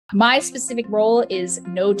My specific role is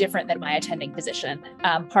no different than my attending physician.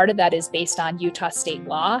 Part of that is based on Utah state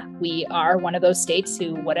law. We are one of those states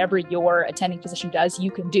who whatever your attending physician does,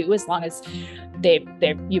 you can do as long as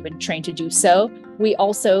you've been trained to do so. We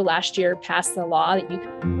also last year passed the law that you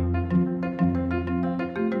can.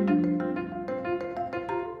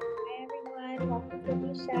 Hi everyone, welcome to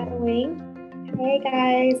eShadowing. Hey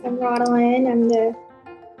guys, I'm Rodalyn. I'm the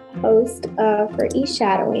host for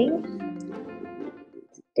eShadowing.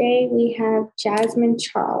 Today we have Jasmin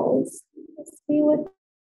Charles. Let's see what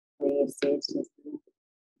we see.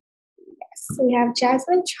 Yes, we have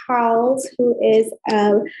Jasmin Charles, who is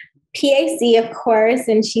a PAC, of course,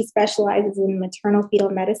 and she specializes in maternal fetal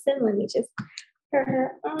medicine. Let me just put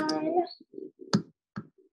her on.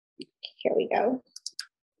 Here we go.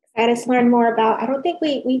 Excited to learn more about, I don't think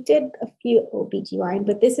we did a few OBGYN,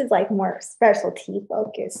 but this is like more specialty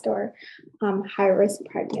focused or high risk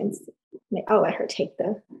pregnancy. I'll let her take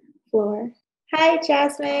the floor. Hi,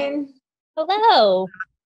 Jasmin. Hello.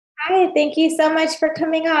 Hi, thank you so much for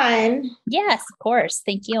coming on. Yes, of course.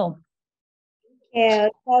 Thank you. Yeah.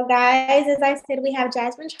 So guys, as I said, we have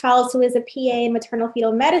Jasmin Charles, who is a PA in maternal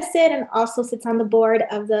fetal medicine and also sits on the board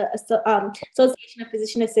of the Association of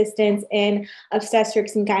Physician Assistants in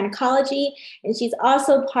Obstetrics and Gynecology. And she's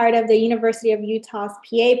also part of the University of Utah's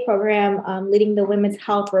PA program, leading the women's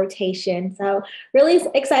health rotation. So really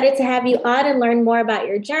excited to have you on and learn more about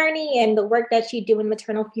your journey and the work that you do in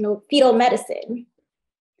maternal fetal medicine.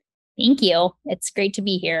 Thank you. It's great to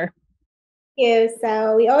be here.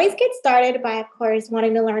 So we always get started by, of course,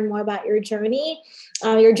 wanting to learn more about your journey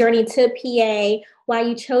to PA, why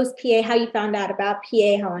you chose PA, how you found out about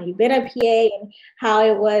PA, how long you've been a PA, and how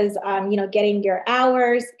it was, getting your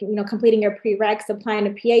hours, completing your prereqs, applying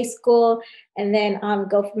to PA school, and then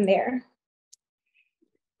go from there.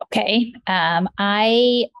 Okay.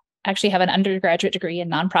 I actually have an undergraduate degree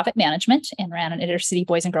in nonprofit management and ran an intercity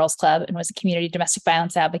boys and girls club and was a community domestic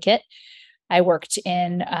violence advocate. I worked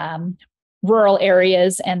in rural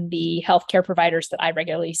areas, and the healthcare providers that I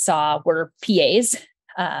regularly saw were PAs.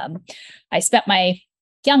 I spent my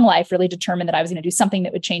young life really determined that I was going to do something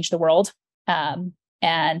that would change the world,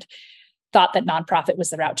 and thought that nonprofit was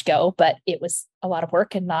the route to go, but it was a lot of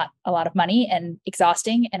work and not a lot of money and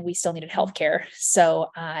exhausting, and we still needed healthcare. So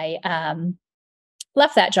I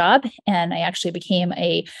left that job, and I actually became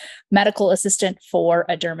a medical assistant for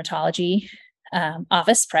a dermatology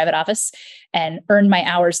private office, and earned my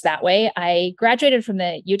hours that way. I graduated from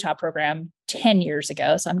the Utah program 10 years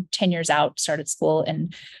ago. So I'm 10 years out, started school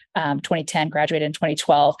in 2010, graduated in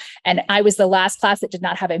 2012. And I was the last class that did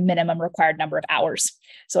not have a minimum required number of hours.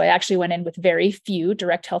 So I actually went in with very few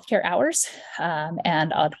direct healthcare hours,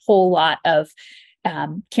 and a whole lot of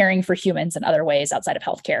caring for humans in other ways outside of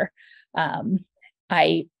healthcare.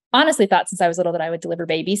 I honestly thought since I was little that I would deliver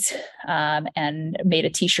babies, and made a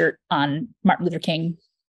t-shirt on Martin Luther King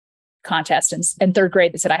contest in third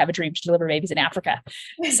grade that said, I have a dream to deliver babies in Africa.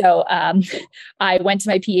 So I went to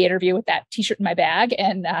my PA interview with that t-shirt in my bag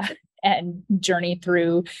and journeyed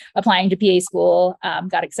through applying to PA school,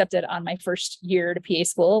 got accepted on my first year to PA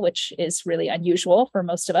school, which is really unusual for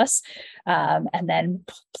most of us, and then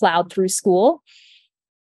plowed through school.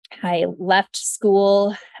 I left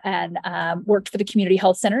school and worked for the community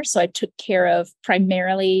health center. So I took care of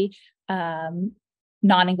primarily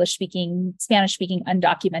non-English speaking, Spanish speaking,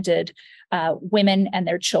 undocumented women and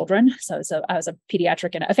their children. So I was a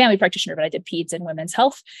pediatric and a family practitioner, but I did peds and women's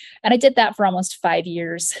health. And I did that for almost 5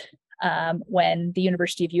 years when the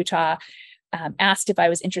University of Utah asked if I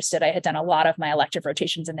was interested. I had done a lot of my elective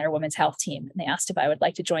rotations in their women's health team. And they asked if I would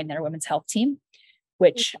like to join their women's health team,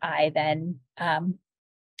 which I then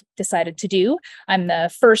decided to do. I'm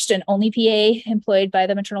the first and only PA employed by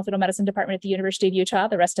the Maternal Fetal Medicine Department at the University of Utah.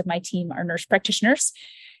 The rest of my team are nurse practitioners.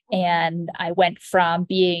 And I went from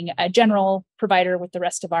being a general provider with the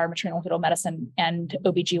rest of our maternal fetal medicine and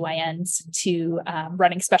OBGYNs to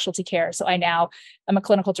running specialty care. So I now am a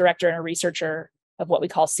clinical director and a researcher of what we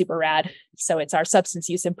call Super Rad. So it's our substance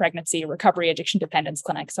use and pregnancy recovery addiction dependence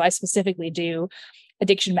clinic. So I specifically do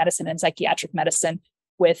addiction medicine and psychiatric medicine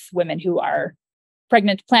with women who are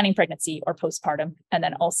pregnant, planning pregnancy, or postpartum, and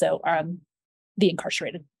then also the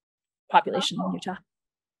incarcerated population in Utah.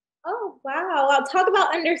 Oh, wow. I'll talk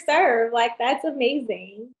about underserved. Like, that's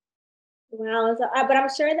amazing. Wow. So, but I'm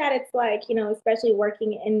sure that it's like, especially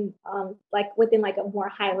working in within like a more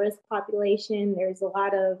high risk population, there's a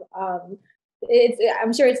lot of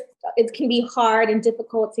I'm sure it can be hard and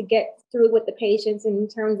difficult to get through with the patients in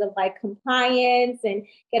terms of like compliance and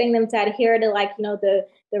getting them to adhere to like, the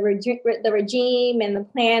regime and the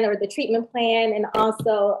plan or the treatment plan. And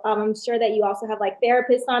also, I'm sure that you also have like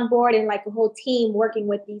therapists on board and like a whole team working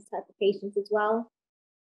with these type of patients as well.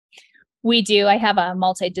 We do. I have a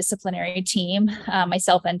multidisciplinary team,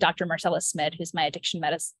 myself and Dr. Marcella Smid, who's my addiction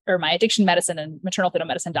medicine and maternal fetal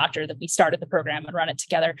medicine doctor that we started the program and run it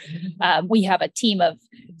together. We have a team of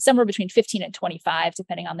somewhere between 15 and 25,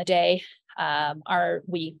 depending on the day.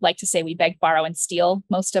 We like to say we beg, borrow, and steal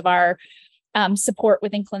most of our support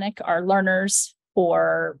within clinic, our learners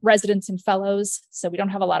or residents and fellows. So we don't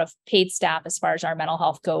have a lot of paid staff as far as our mental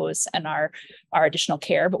health goes and our additional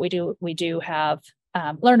care, but we do have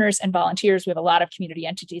learners and volunteers. We have a lot of community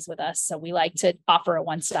entities with us. So we like to offer a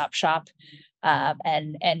one-stop shop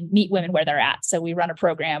and meet women where they're at. So we run a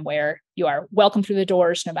program where you are welcome through the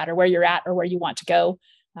doors, no matter where you're at or where you want to go.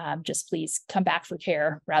 Just please come back for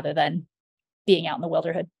care rather than being out in the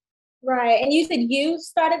wilderness. Right. And you said you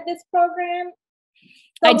started this program?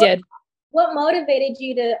 So I did. What motivated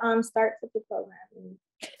you to start such a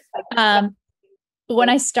program? When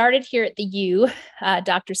I started here at the U,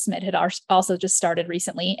 Dr. Smith had also just started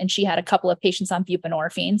recently, and she had a couple of patients on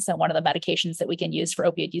buprenorphine, so one of the medications that we can use for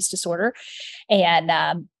opioid use disorder. And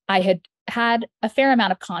I had a fair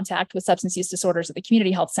amount of contact with substance use disorders at the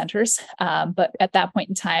community health centers. But at that point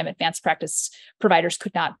in time, advanced practice providers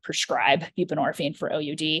could not prescribe buprenorphine for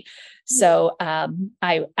OUD. So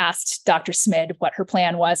I asked Dr. Smid what her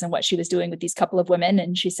plan was and what she was doing with these couple of women.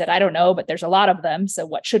 And she said, I don't know, but there's a lot of them. So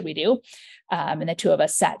what should we do? And the two of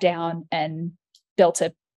us sat down and built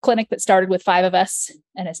a clinic that started with 5 of us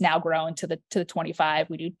and has now grown to the 25.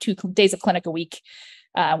 We do 2 days of clinic a week.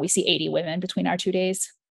 We see 80 women between our 2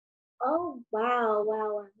 days. Oh,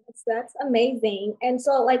 wow. That's amazing. And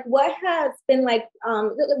so like, what has been like,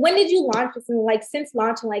 when did you launch this? And like, since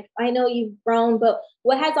launching, like, I know you've grown, but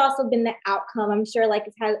what has also been the outcome? I'm sure like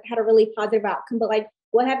it's had a really positive outcome, but like,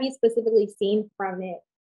 what have you specifically seen from it?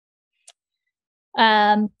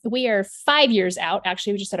 We are 5 years out.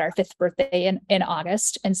 Actually, we just had our 5th birthday in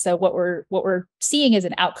August. And so what we're seeing as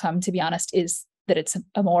an outcome, to be honest, is that it's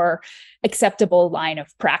a more acceptable line of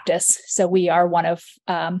practice. So we are one of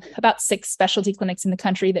about 6 specialty clinics in the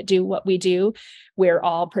country that do what we do. We're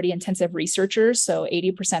all pretty intensive researchers. So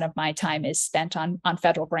 80% of my time is spent on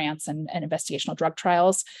federal grants and investigational drug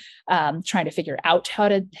trials, trying to figure out how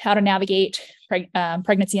to navigate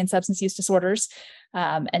pregnancy and substance use disorders.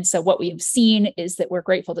 And so what we've seen is that we're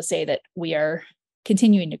grateful to say that we are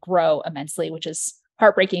continuing to grow immensely, which is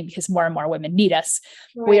heartbreaking because more and more women need us.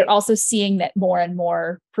 Right. We are also seeing that more and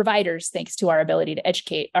more providers, thanks to our ability to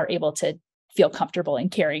educate, are able to feel comfortable in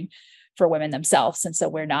caring for women themselves. And so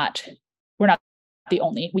we're not the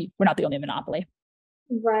only monopoly.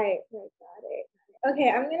 Right. Got it. Okay,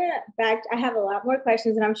 I'm gonna I have a lot more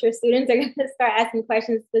questions, and I'm sure students are gonna start asking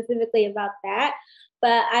questions specifically about that.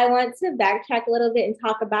 But I want to backtrack a little bit and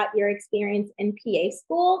talk about your experience in PA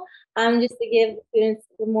school, just to give students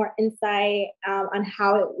more insight on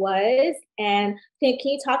how it was. And can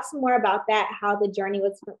you talk some more about that, how the journey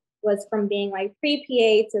was from being like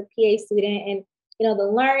pre-PA to PA student, and the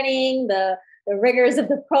learning, the rigors of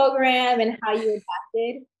the program, and how you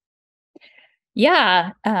adapted?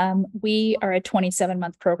 Yeah, we are a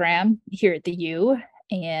 27-month program here at the U.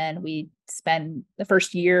 And we spend the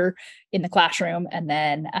first year in the classroom and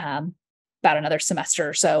then about another semester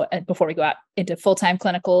or so before we go out into full-time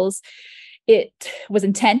clinicals. It was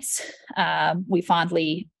intense. We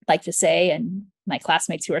fondly like to say, and my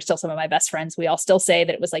classmates who are still some of my best friends, we all still say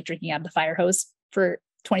that it was like drinking out of the fire hose for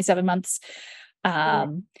 27 months.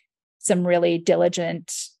 Some really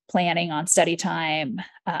diligent planning on study time.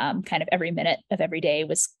 Kind of every minute of every day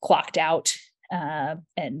was clocked out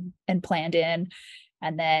and planned in.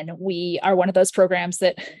 And then we are one of those programs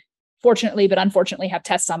that fortunately, but unfortunately have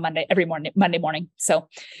tests on Monday morning. So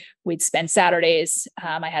we'd spend Saturdays.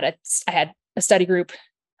 I had a study group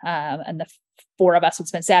and the 4 of us would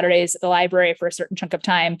spend Saturdays at the library for a certain chunk of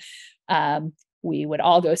time. We would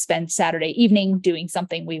all go spend Saturday evening doing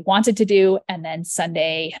something we wanted to do. And then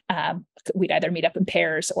Sunday, we'd either meet up in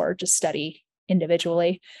pairs or just study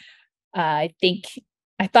individually.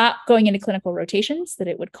 I thought going into clinical rotations that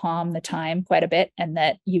it would calm the time quite a bit and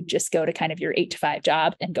that you'd just go to kind of your 8 to 5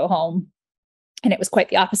 job and go home. And it was quite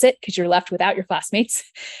the opposite, because you're left without your classmates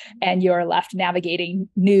and you're left navigating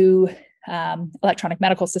new electronic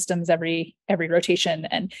medical systems every rotation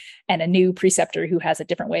and a new preceptor who has a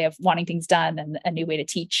different way of wanting things done and a new way to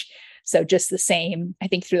teach. So just the same, I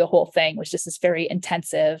think through the whole thing was just this very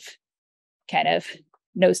intensive kind of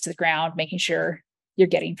nose to the ground, making sure everything was you're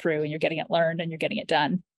getting through and you're getting it learned and you're getting it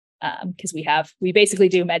done. Because we basically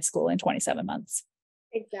do med school in 27 months.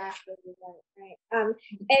 Exactly. Right. And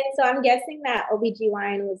so I'm guessing that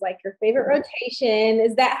OBGYN was like your favorite rotation.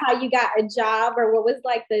 Is that how you got a job, or what was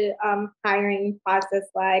like the hiring process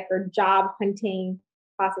like, or job hunting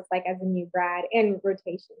process like as a new grad and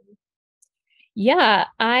rotation? Yeah,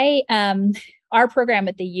 our program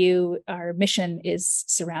at the U, our mission is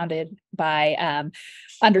surrounded by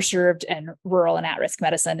underserved and rural and at-risk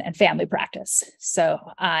medicine and family practice. So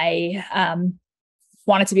I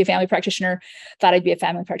wanted to be a family practitioner, thought I'd be a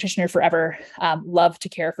family practitioner forever, loved to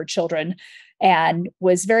care for children, and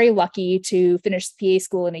was very lucky to finish PA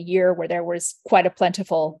school in a year where there was quite a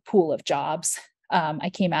plentiful pool of jobs. I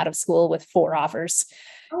came out of school with 4 offers.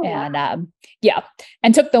 Oh, and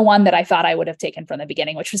and took the one that I thought I would have taken from the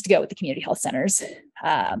beginning, which was to go with the community health centers.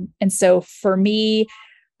 And so for me,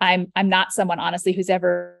 I'm not someone, honestly, who's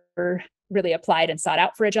ever really applied and sought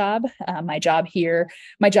out for a job. My job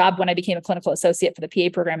when I became a clinical associate for the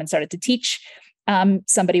PA program and started to teach,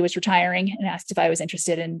 somebody was retiring and asked if I was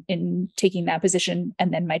interested in taking that position.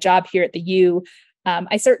 And then my job here at the U,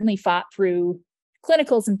 I certainly fought through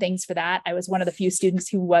clinicals and things for that. I was one of the few students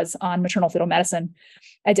who was on maternal fetal medicine.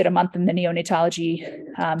 I did a month in the neonatology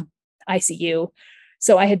ICU.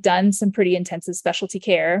 So I had done some pretty intensive specialty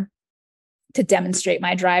care to demonstrate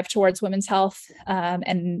my drive towards women's health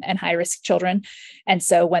and high-risk children. And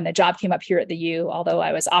so when the job came up here at the U, although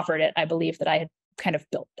I was offered it, I believe that I had kind of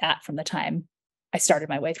built that from the time I started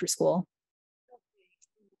my way through school.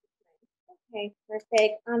 Okay,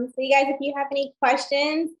 perfect. So you guys, if you have any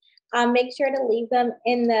questions, make sure to leave them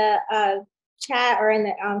in the chat or in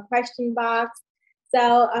the question box.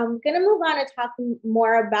 So I'm going to move on to talk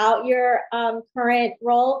more about your current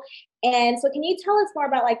role. And so can you tell us more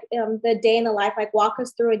about like the day in the life, like walk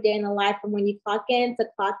us through a day in the life from when you clock in to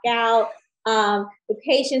clock out, the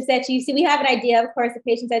patients that you see. We have an idea, of course, the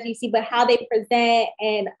patients that you see, but how they present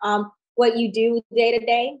and what you do day to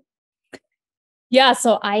day. Yeah,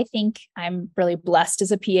 so I think I'm really blessed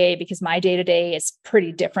as a PA because my day-to-day is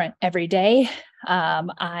pretty different every day.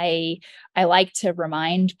 I like to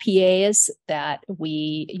remind PAs that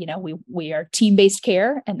we are team-based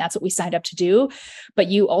care, and that's what we signed up to do. But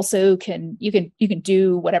you also can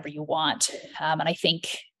do whatever you want. And I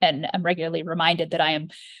think, and I'm regularly reminded that I am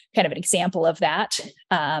kind of an example of that.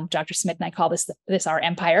 Dr. Smith and I call this our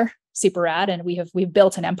empire. Super rad. And we've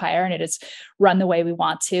built an empire and it is run the way we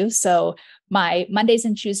want to. So my Mondays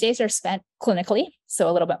and Tuesdays are spent clinically. So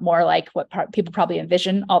a little bit more like what people probably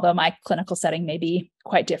envision, although my clinical setting may be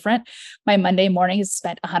quite different. My Monday morning is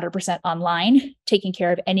spent 100% online, taking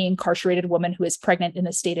care of any incarcerated woman who is pregnant in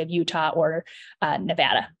the state of Utah or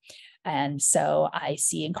Nevada. And so I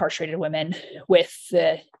see incarcerated women with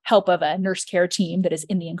the help of a nurse care team that is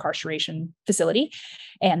in the incarceration facility.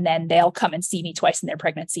 And then they'll come and see me twice in their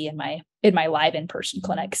pregnancy in my live in-person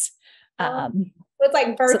clinics. So it's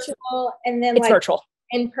like virtual and then it's like virtual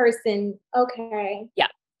in person. Okay. Yeah.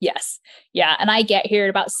 Yes. Yeah. And I get here at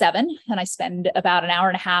about 7 and I spend about an hour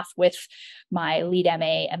and a half with my lead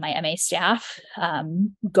MA and my MA staff,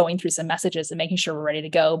 going through some messages and making sure we're ready to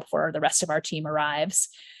go before the rest of our team arrives.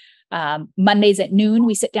 Mondays at noon,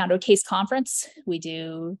 we sit down to a case conference. We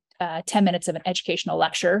do 10 minutes of an educational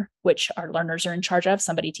lecture, which our learners are in charge of.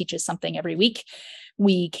 Somebody teaches something every week.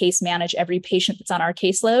 We case manage every patient that's on our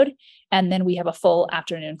caseload. And then we have a full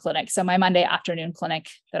afternoon clinic. So my Monday afternoon clinic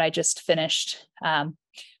that I just finished,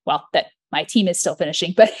 that my team is still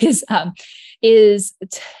finishing, but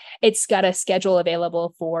it's got a schedule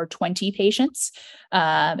available for 20 patients,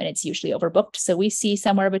 and it's usually overbooked. So we see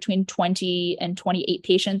somewhere between 20 and 28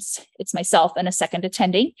 patients. It's myself and a second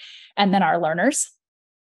attending, and then our learners.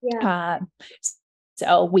 Yeah.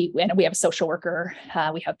 So we have a social worker,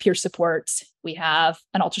 we have peer support, we have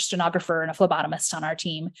an ultrasonographer and a phlebotomist on our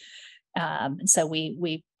team. And so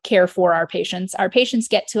we care for our patients. Our patients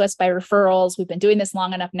get to us by referrals. We've been doing this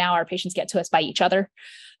long enough now. Our patients get to us by each other.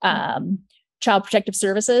 Child Protective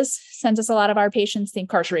Services sends us a lot of our patients, the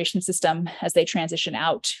incarceration system, as they transition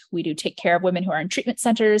out. We do take care of women who are in treatment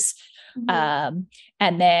centers. And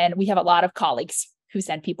then we have a lot of colleagues who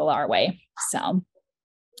send people our way. So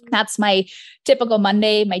that's my typical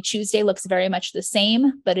Monday. My Tuesday looks very much the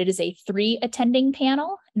same, but it is a 3 attending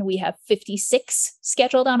panel and we have 56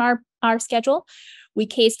 scheduled on our schedule. We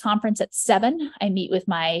case conference at 7. I meet with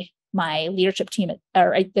my leadership team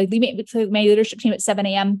I meet with my leadership team at 7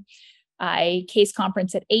 a.m. I case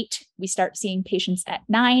conference at 8. We start seeing patients at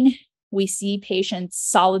 9. We see patients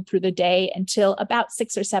solid through the day until about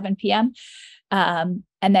 6 or 7 p.m. And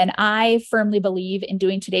then I firmly believe in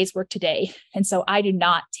doing today's work today. And so I do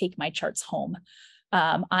not take my charts home.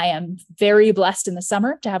 I am very blessed in the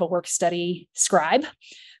summer to have a work study scribe.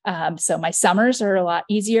 So my summers are a lot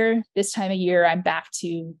easier. This time of year, I'm back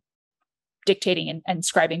to dictating and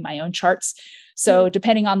scribing my own charts. So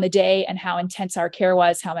depending on the day and how intense our care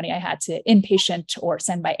was, how many I had to inpatient or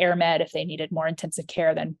send by air med if they needed more intensive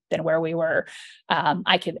care than where we were,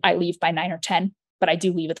 I leave by 9 or 10, but I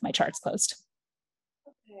do leave with my charts closed.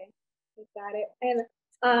 Okay, got it.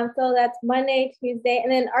 And so that's Monday, Tuesday,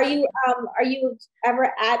 and then are you ever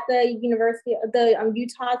at the University of the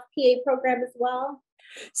Utah's PA program as well?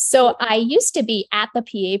 So I used to be at the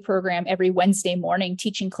PA program every Wednesday morning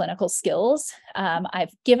teaching clinical skills.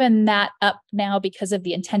 I've given that up now because of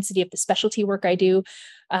the intensity of the specialty work I do.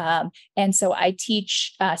 And so I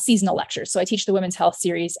teach seasonal lectures. So I teach the women's health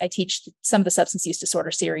series. I teach some of the substance use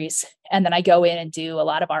disorder series. And then I go in and do a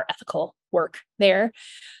lot of our ethical work there.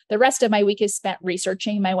 The rest of my week is spent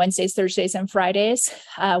researching my Wednesdays, Thursdays, and Fridays.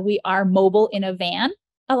 We are mobile in a van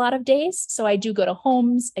a lot of days. So I do go to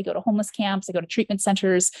homes, I go to homeless camps, I go to treatment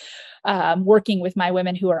centers, working with my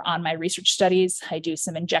women who are on my research studies. I do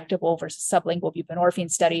some injectable versus sublingual buprenorphine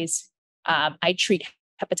studies. I treat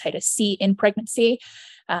hepatitis C in pregnancy.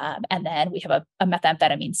 And then we have a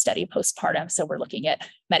methamphetamine study postpartum. So we're looking at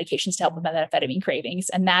medications to help with methamphetamine cravings.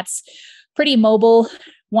 And that's pretty mobile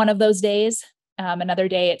one of those days. Another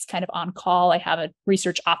day, it's kind of on call. I have a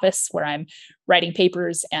research office where I'm writing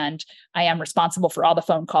papers, and I am responsible for all the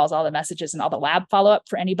phone calls, all the messages, and all the lab follow-up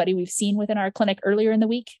for anybody we've seen within our clinic earlier in the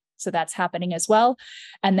week. So that's happening as well.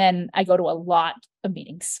 And then I go to a lot of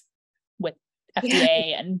meetings with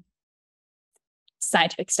FDA and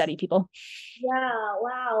scientific study people. Yeah,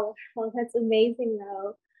 wow. Well, that's amazing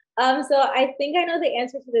though. So I think I know the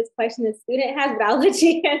answer to this question the student has, but I'll let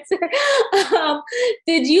you answer.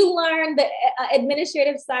 Did you learn the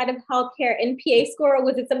administrative side of healthcare in PA school, or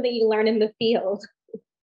was it something you learned in the field?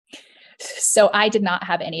 So I did not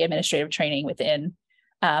have any administrative training within,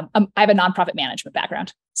 I have a nonprofit management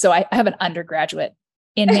background. So I have an undergraduate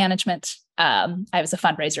in management. I was a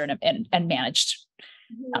fundraiser and managed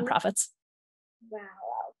nonprofits. Wow,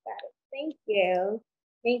 got it. Thank you.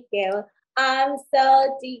 Thank you.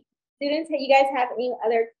 So students, you guys have any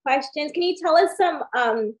other questions? Can you tell us some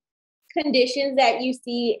conditions that you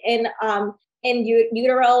see in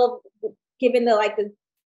utero, given the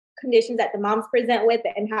conditions that the moms present with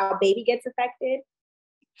and how baby gets affected?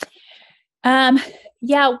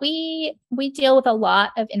 Yeah, we deal with a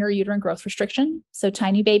lot of intrauterine growth restriction. So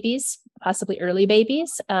tiny babies, possibly early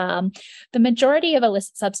babies. The majority of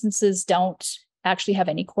illicit substances don't actually have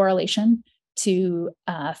any correlation to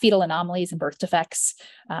fetal anomalies and birth defects.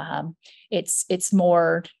 It's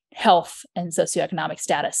more health and socioeconomic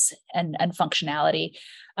status and functionality.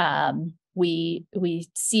 We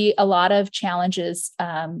see a lot of challenges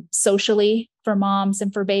socially for moms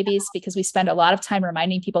and for babies, because we spend a lot of time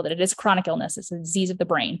reminding people that it is a chronic illness. It's a disease of the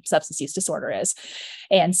brain, substance use disorder is.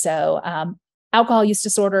 And so alcohol use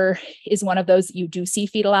disorder is one of those that you do see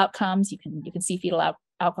fetal outcomes. You can see fetal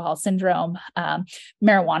alcohol syndrome.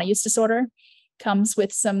 Marijuana use disorder comes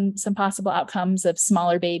with some possible outcomes of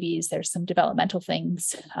smaller babies. There's some developmental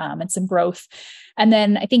things and some growth. And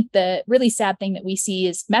then I think the really sad thing that we see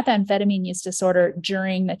is methamphetamine use disorder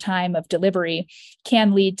during the time of delivery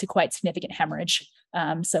can lead to quite significant hemorrhage.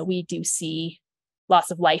 So we do see loss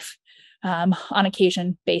of life on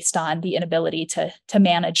occasion based on the inability to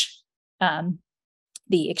manage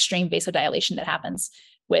the extreme vasodilation that happens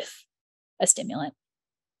with a stimulant.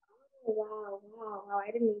 Oh, wow. I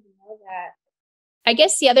didn't even know that. I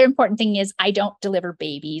guess the other important thing is I don't deliver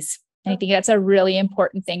babies. And I think that's a really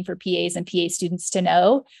important thing for PAs and PA students to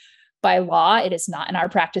know. By law, it is not in our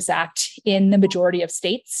Practice Act in the majority of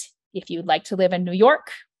states. If you'd like to live in New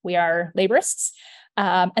York, we are laborists.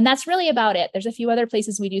 And that's really about it. There's a few other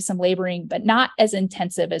places we do some laboring, but not as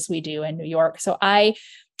intensive as we do in New York. So I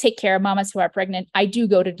take care of mamas who are pregnant. I do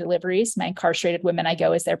go to deliveries. My incarcerated women, I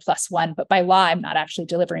go as their +1, but by law, I'm not actually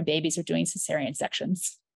delivering babies or doing cesarean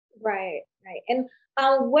sections. Right. And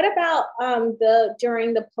what about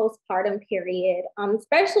during the postpartum period,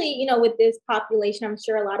 especially, with this population? I'm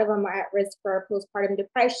sure a lot of them are at risk for postpartum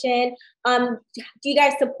depression. Do you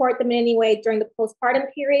guys support them in any way during the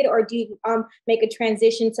postpartum period, or do you make a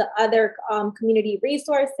transition to other community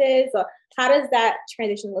resources? Or how does that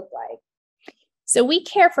transition look like? So we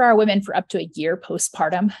care for our women for up to a year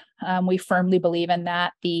postpartum. We firmly believe in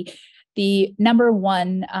that. The number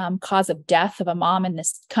one cause of death of a mom in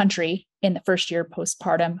this country in the first year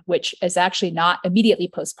postpartum, which is actually not immediately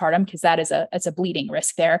postpartum, because that is a bleeding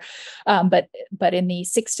risk there. But in the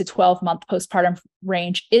 6 to 12 month postpartum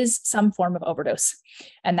range is some form of overdose.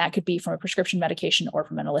 And that could be from a prescription medication or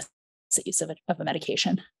from an illicit use of a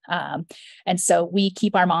medication. And so we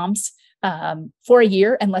keep our moms for a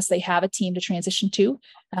year, unless they have a team to transition to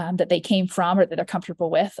that they came from or that they're comfortable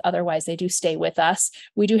with. Otherwise, they do stay with us.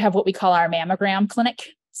 We do have what we call our mammogram clinic.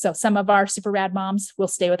 So some of our super rad moms will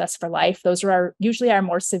stay with us for life. Those are usually our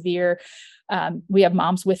more severe. We have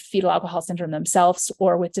moms with fetal alcohol syndrome themselves,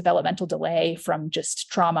 or with developmental delay from just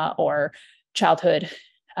trauma or childhood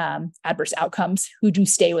adverse outcomes, who do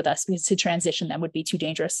stay with us, because to transition them would be too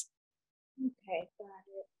dangerous. Okay, got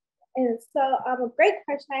it. And so a great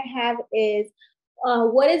question I have is,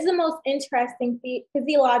 what is the most interesting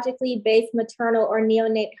physiologically based maternal or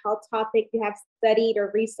neonate health topic you have studied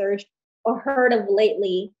or researched or heard of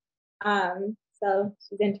lately? So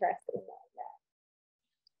she's interested in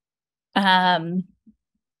that.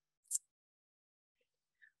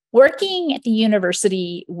 Working at the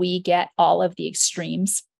university, we get all of the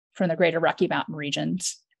extremes from the greater Rocky Mountain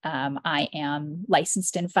regions. I am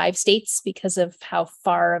licensed in 5 states because of how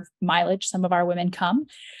far of mileage some of our women come.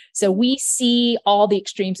 So we see all the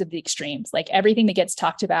extremes of the extremes, like everything that gets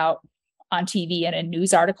talked about on TV and in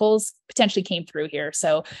news articles potentially came through here.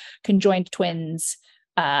 So conjoined twins,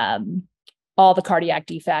 all the cardiac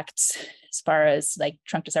defects, as far as like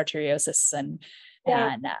trunctus arteriosus and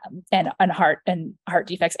heart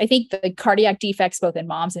defects. I think the cardiac defects, both in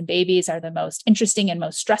moms and babies, are the most interesting and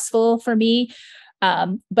most stressful for me.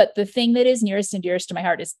 But the thing that is nearest and dearest to my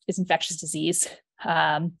heart is infectious disease.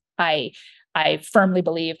 I firmly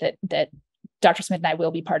believe that Dr. Smith and I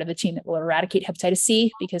will be part of the team that will eradicate hepatitis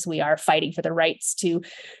C, because we are fighting for the rights to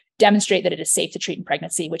demonstrate that it is safe to treat in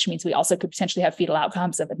pregnancy, which means we also could potentially have fetal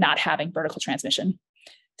outcomes of not having vertical transmission.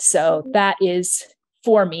 So that is,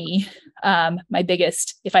 for me, my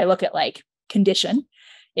biggest, if I look at like condition,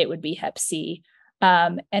 it would be hep C.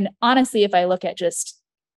 And honestly, if I look at just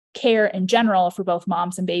care in general for both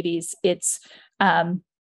moms and babies, it's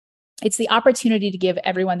the opportunity to give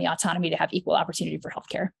everyone the autonomy to have equal opportunity for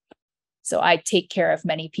healthcare. So I take care of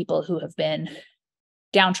many people who have been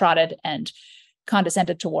downtrodden and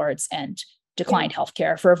condescended towards and declined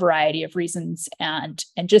healthcare for a variety of reasons, and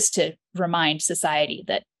just to remind society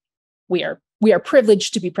that we are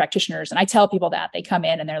privileged to be practitioners. And I tell people that. They come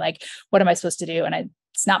in and they're like, what am I supposed to do? And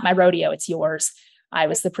it's not my rodeo, it's yours. I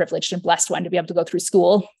was the privileged and blessed one to be able to go through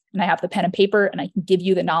school, and I have the pen and paper, and I can give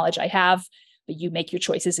you the knowledge I have, but you make your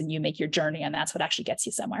choices and you make your journey, and that's what actually gets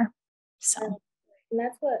you somewhere. So, and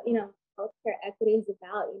that's what, healthcare equity is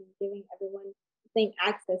about, giving everyone the same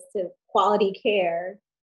access to quality care.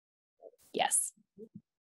 Yes.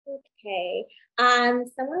 Okay.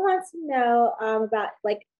 Someone wants to know about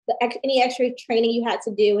like any extra training you had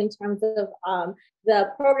to do in terms of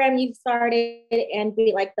the program you started, and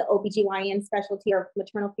be like the OBGYN specialty or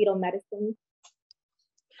maternal fetal medicine.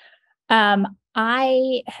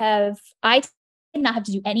 I did not have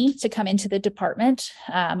to do any to come into the department.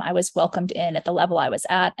 I was welcomed in at the level I was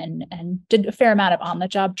at, and did a fair amount of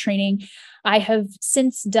on-the-job training. I have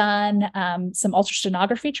since done some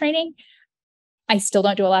ultrasonography training. I still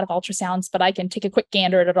don't do a lot of ultrasounds, but I can take a quick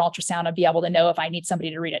gander at an ultrasound and be able to know if I need somebody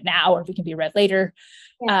to read it now or if it can be read later.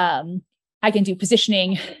 Yeah. I can do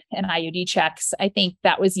positioning and IUD checks. I think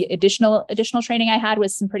that was the additional training I had,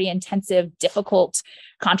 was some pretty intensive, difficult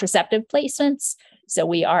contraceptive placements. So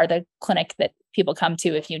we are the clinic that people come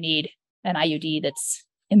to if you need an IUD that's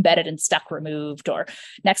embedded and stuck removed, or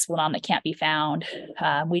Nexplanon that can't be found.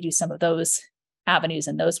 We do some of those avenues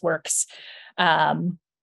and those works.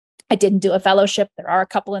 I didn't do a fellowship. There are a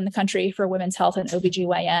couple in the country for women's health and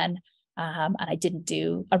OBGYN. And I didn't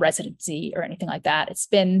do a residency or anything like that. It's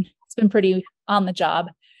been pretty on the job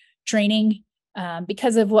training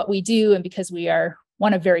because of what we do, and because we are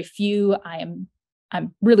one of very few. I'm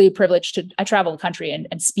really privileged I travel the country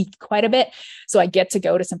and speak quite a bit. So I get to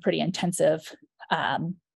go to some pretty intensive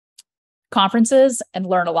conferences and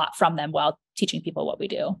learn a lot from them while teaching people what we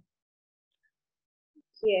do.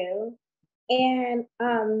 Thank you. And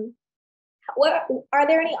what are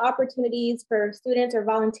there any opportunities for students or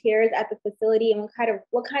volunteers at the facility, and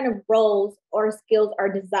what kind of roles or skills are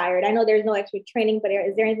desired? I know there's no extra training, but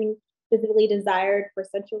is there anything specifically desired for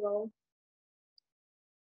such a role?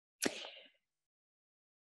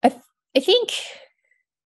 I think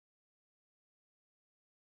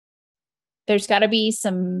there's got to be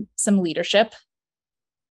some leadership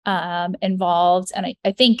involved. And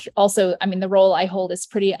I think also, the role I hold is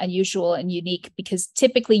pretty unusual and unique, because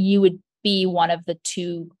typically you would be one of the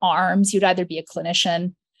two arms. You'd either be a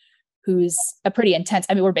clinician who's a pretty intense,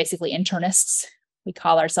 we're basically internists. We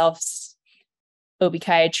call ourselves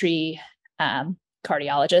OBGYN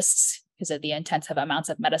cardiologists because of the intensive amounts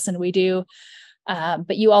of medicine we do.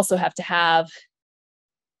 But you also have to have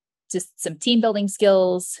just some team building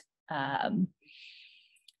skills, And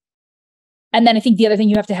then I think the other thing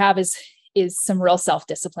you have to have is some real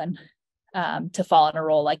self-discipline to fall in a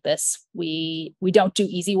role like this. We don't do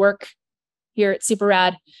easy work here at Super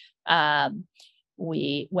Rad. When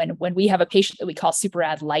we have a patient that we call Super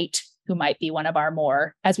Rad Light, who might be one of our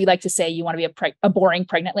more, as we like to say, you want to be a boring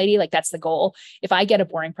pregnant lady. Like that's the goal. If I get a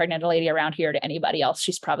boring pregnant lady around here to anybody else,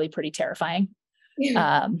 she's probably pretty terrifying.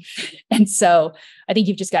 And so I think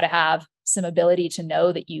you've just got to have some ability to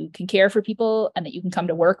know that you can care for people and that you can come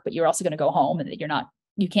to work, but you're also going to go home, and that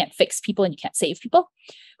you can't fix people and you can't save people,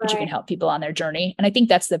 but you can help people on their journey. And I think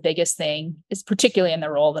that's the biggest thing, is particularly in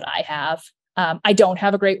the role that I have. I don't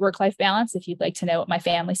have a great work-life balance. If you'd like to know what my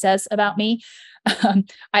family says about me, I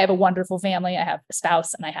have a wonderful family. I have a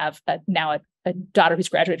spouse, and I have now a daughter who's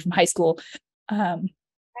graduated from high school.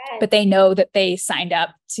 But they know that they signed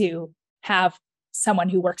up to have someone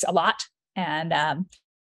who works a lot, and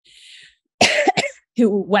who,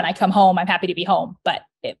 when I come home, I'm happy to be home, but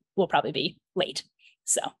it will probably be late.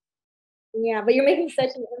 So. Yeah, but you're making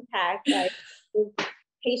such an impact. Like the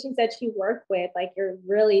patients that you work with, like you're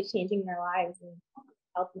really changing their lives and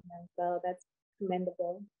helping them. So that's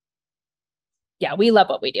commendable. Yeah, we love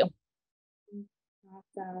what we do.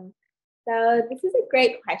 Awesome. So this is a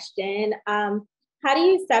great question. How do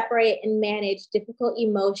you separate and manage difficult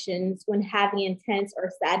emotions when having intense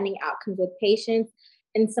or saddening outcomes with patients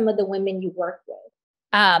and some of the women you work with?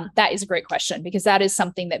 That is a great question, because that is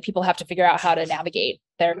something that people have to figure out how to navigate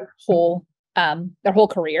their whole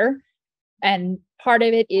career. And part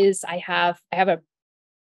of it is I have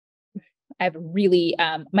really,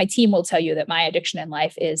 my team will tell you that my addiction in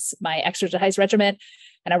life is my exercise regimen,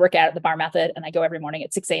 and I work out at the bar method, and I go every morning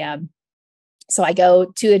at 6 a.m. So I go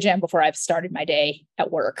to the gym before I've started my day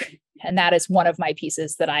at work. And that is one of my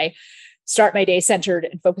pieces that I start my day centered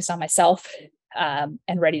and focused on myself, and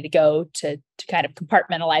ready to go to kind of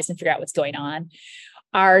compartmentalize and figure out what's going on.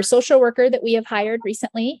 Our social worker that we have hired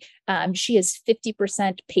recently, she is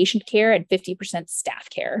 50% patient care and 50% staff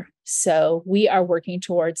care. So we are working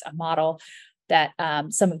towards a model that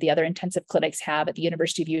some of the other intensive clinics have at the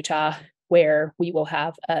University of Utah, where we will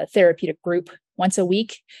have a therapeutic group once a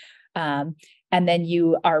week. And then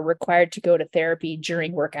you are required to go to therapy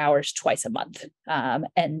during work hours twice a month.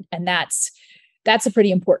 And that's a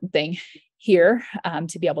pretty important thing here,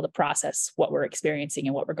 to be able to process what we're experiencing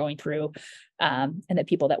and what we're going through, and the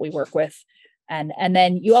people that we work with. And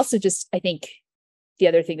then you also just, I think the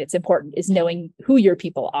other thing that's important is knowing who your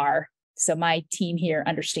people are. So my team here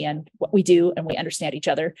understand what we do, and we understand each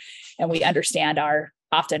other, and we understand our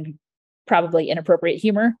often probably inappropriate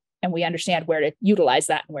humor, and we understand where to utilize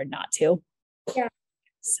that and where not to. Yeah.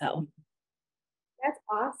 So that's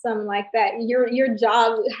awesome. Like that your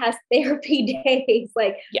job has therapy days,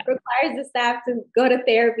 like requires the staff to go to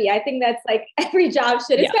therapy. I think that's like every job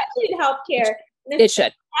should, especially in healthcare. It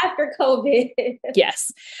should. After COVID.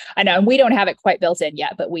 Yes, I know. And we don't have it quite built in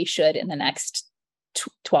yet, but we should in the next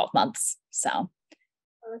 12 months. So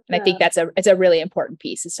and I think it's a really important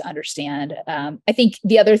piece, is to understand. I think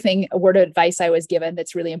the other thing, a word of advice I was given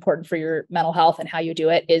that's really important for your mental health and how you do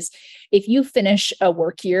it, is if you finish a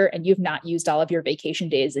work year and you've not used all of your vacation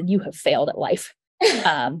days, then you have failed at life.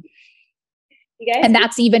 And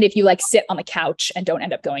that's even if you like sit on the couch and don't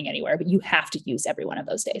end up going anywhere, but you have to use every one of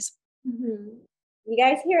those days. Mm-hmm. You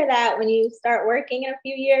guys hear that when you start working in a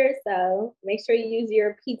few years. So make sure you use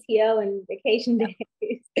your PTO and vacation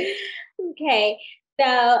days. Okay.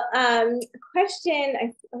 So, question.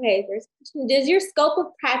 Okay, there's a question. Does your scope of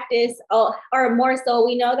practice, or more so,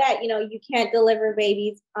 we know that you can't deliver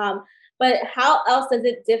babies, but how else does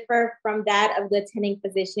it differ from that of the attending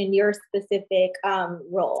physician in your specific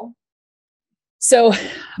role? So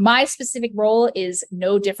my specific role is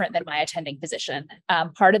no different than my attending physician.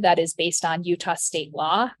 Part of that is based on Utah state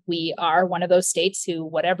law. We are one of those states who,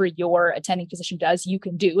 whatever your attending physician does, you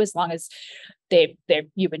can do as long as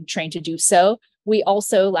you've been trained to do so. We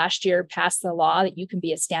also last year passed the law that you can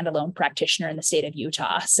be a standalone practitioner in the state of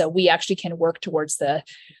Utah. So we actually can work towards the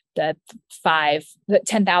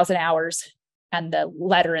 10,000 hours and the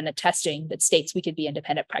letter and the testing that states we could be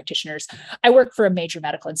independent practitioners. I work for a major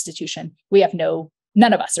medical institution. We have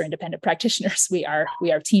none of us are independent practitioners. We are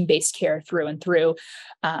team-based care through and through.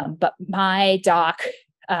 But my doc,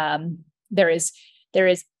 there is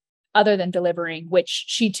other than delivering, which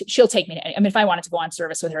she'll take me to. I mean, if I wanted to go on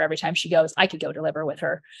service with her every time she goes, I could go deliver with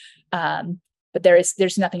her. But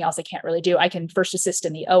there's nothing else I can't really do. I can first assist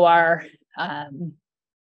in the OR.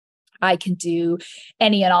 I can do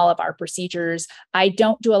any and all of our procedures. I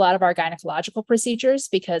don't do a lot of our gynecological procedures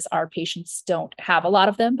because our patients don't have a lot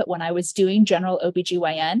of them. But when I was doing general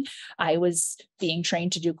OBGYN, I was being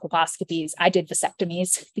trained to do colposcopies. I did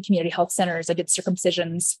vasectomies, the community health centers. I did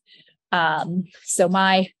circumcisions. So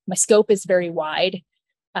my scope is very wide,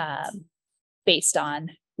 based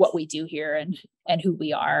on what we do here and who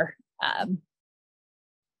we are.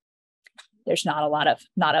 There's not a lot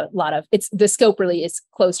of, it's the scope really is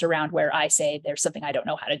closed around where I say there's something I don't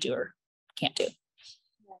know how to do or can't do.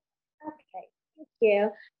 Okay, thank you.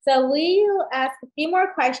 So we'll ask a few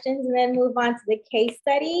more questions and then move on to the case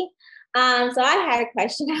study. So I had a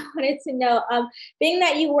question I wanted to know, being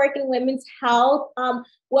that you work in women's health,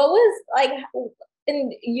 what was like,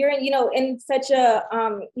 and you're, in such a,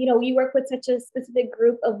 you work with such a specific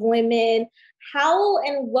group of women, how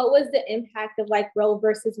and what was the impact of like Roe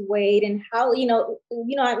versus Wade, and how,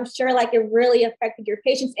 I'm sure like it really affected your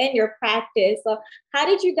patients and your practice. So how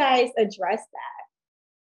did you guys address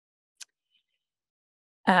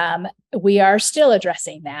that? We are still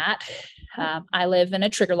addressing that. I live in a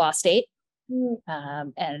trigger law state,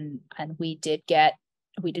 and we did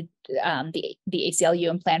the ACLU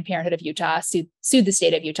and Planned Parenthood of Utah sued the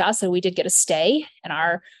state of Utah, so we did get a stay, and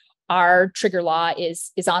our trigger law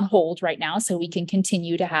is on hold right now, so we can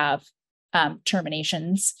continue to have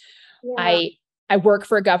terminations. Yeah. I work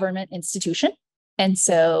for a government institution, and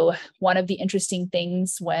so one of the interesting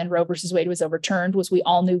things when Roe versus Wade was overturned was we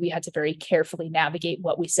all knew we had to very carefully navigate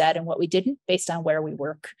what we said and what we didn't based on where we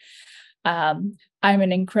work. I'm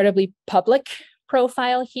an incredibly public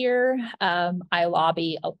profile here. I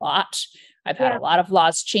lobby a lot. I've had a lot of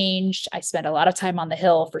laws changed. I spend a lot of time on the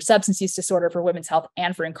Hill for substance use disorder, for women's health,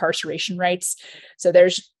 and for incarceration rights. So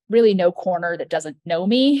there's really no corner that doesn't know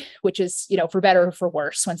me, which is, for better or for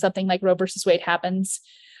worse. When something like Roe versus Wade happens,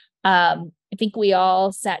 I think we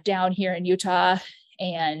all sat down here in Utah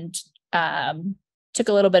and took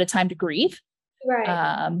a little bit of time to grieve,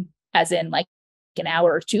 right? As in like an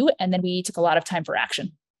hour or two, and then we took a lot of time for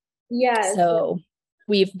action. Yes. So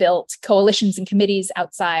we've built coalitions and committees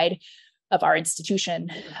outside of our institution.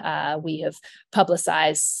 We have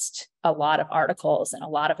publicized a lot of articles and a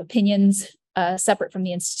lot of opinions separate from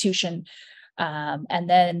the institution. And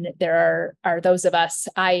then there are those of us,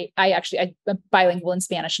 I'm bilingual in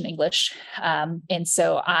Spanish and English. And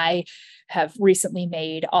so I have recently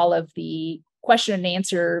made all of the question and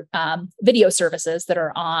answer video services that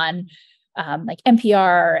are on like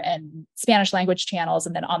NPR and Spanish language channels,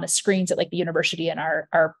 and then on the screens at like the university and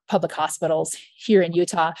our public hospitals here in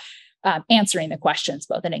Utah, answering the questions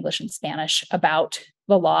both in English and Spanish about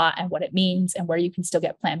the law and what it means and where you can still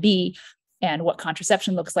get Plan B and what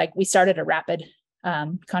contraception looks like. We started a rapid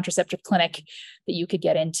contraceptive clinic that you could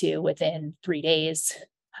get into within 3 days.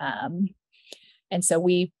 And so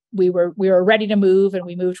we were ready to move, and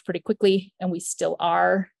we moved pretty quickly, and we still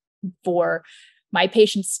are. For my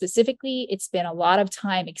patients specifically, it's been a lot of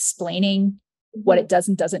time explaining what it does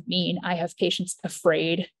and doesn't mean. I have patients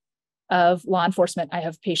afraid of law enforcement. I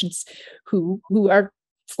have patients who are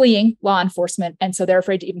fleeing law enforcement, and so they're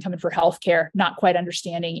afraid to even come in for healthcare, not quite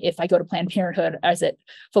understanding if I go to Planned Parenthood, is it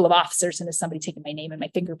full of officers and is somebody taking my name and my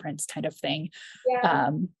fingerprints kind of thing. Yeah.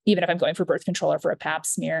 Even if I'm going for birth control or for a pap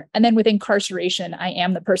smear. And then with incarceration, I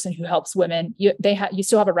am the person who helps women. You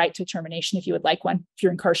still have a right to termination if you would like one. If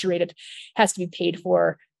you're incarcerated, it has to be paid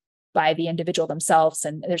for by the individual themselves.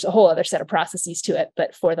 And there's a whole other set of processes to it.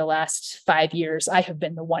 But for the last 5 years, I have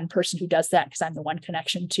been the one person who does that because I'm the one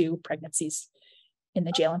connection to pregnancies in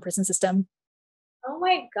the jail and prison system. Oh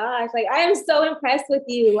my gosh, like I am so impressed with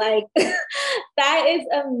you. Like that is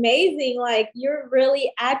amazing. Like you're really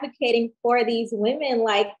advocating for these women.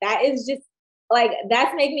 Like that is just like,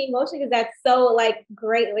 that's making me emotional because that's so like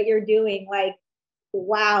great what you're doing. Like,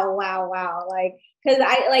 wow. Like, cause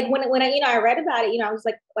I like when I read about it, I was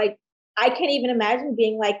like, I can't even imagine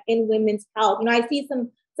being like in women's health. I see some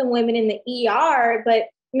women in the ER, but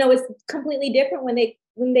it's completely different when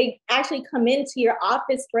they actually come into your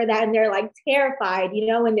office for that, and they're like terrified,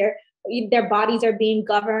 and their bodies are being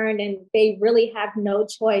governed and they really have no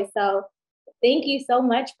choice. So thank you so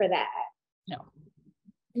much for that. No.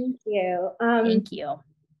 Thank you. Thank you.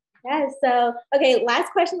 Yeah. So, okay.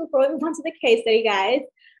 Last question before we move on to the case study, guys.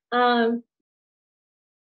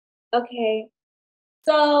 Okay.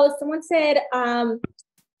 So someone said,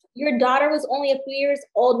 your daughter was only a few years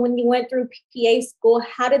old when you went through PA school.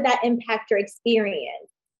 How did that impact your experience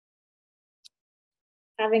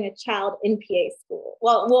having a child in PA school?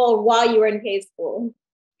 Well, while you were in PA school.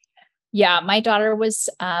 Yeah, my daughter was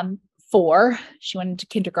 4. She went into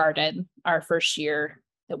kindergarten our first year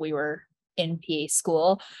that we were in PA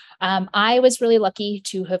school. I was really lucky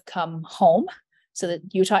to have come home. So that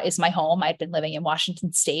Utah is my home. I'd been living in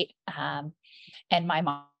Washington State, and my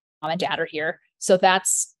mom and dad are here. So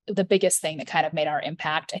that's the biggest thing that kind of made our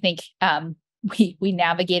impact. I think we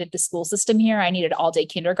navigated the school system here. I needed all-day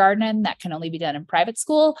kindergarten. That can only be done in private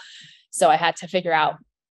school. So I had to figure out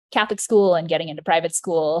Catholic school and getting into private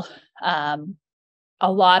school.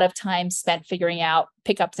 A lot of time spent figuring out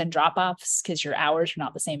pickups and drop-offs because your hours are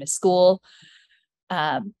not the same as school.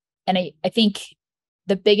 And I think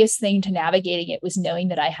the biggest thing to navigating it was knowing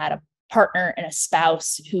that I had a partner and a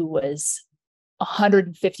spouse who was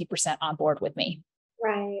 150% on board with me.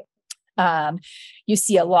 Right. You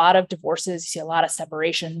see a lot of divorces, you see a lot of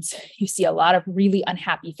separations, you see a lot of really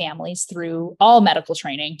unhappy families through all medical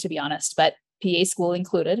training, to be honest, but PA school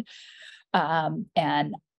included.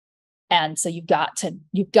 And so you've got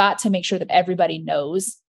to make sure that everybody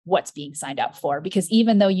knows what's being signed up for, because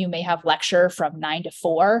even though you may have lecture from 9 to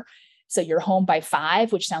 4, so you're home by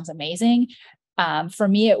 5, which sounds amazing. For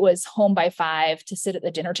me, it was home by 5 to sit at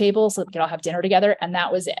the dinner table so that we could all have dinner together. And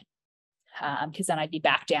that was it. Because then I'd be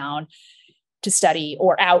back down to study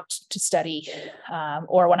or out to study.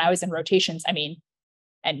 Or when I was in rotations, I mean,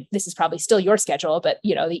 and this is probably still your schedule, but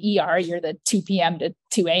the ER, you're the 2 p.m. to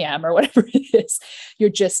 2 a.m. or whatever it is.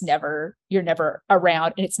 You're never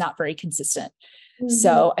around, and it's not very consistent. Mm-hmm.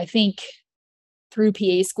 So I think through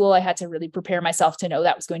PA school, I had to really prepare myself to know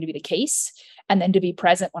that was going to be the case, and then to be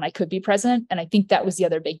present when I could be present. And I think that was the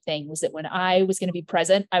other big thing, was that when I was going to be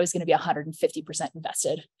present, I was going to be 150%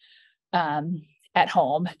 invested. At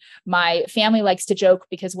home. My family likes to joke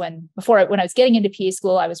because when I was getting into PA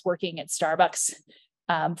school, I was working at Starbucks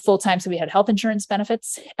full time. So we had health insurance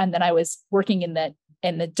benefits. And then I was working in the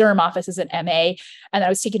derm office as an MA, and I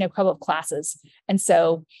was taking a couple of classes. And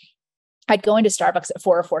so I'd go into Starbucks at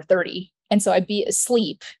 4 or 4:30. And so I'd be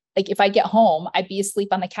asleep. Like if I get home, I'd be asleep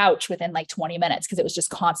on the couch within like 20 minutes because it was just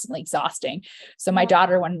constantly exhausting. So my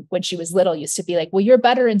daughter, when she was little, used to be like, well, you're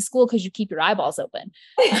better in school because you keep your eyeballs open.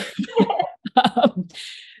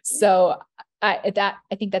 So I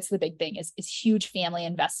think that's the big thing is huge family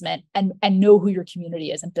investment, and know who your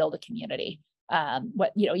community is and build a community.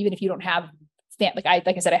 Even if you don't have like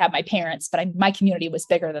I said, I have my parents, but my community was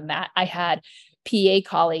bigger than that. I had PA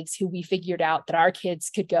colleagues who we figured out that our kids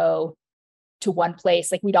could go to one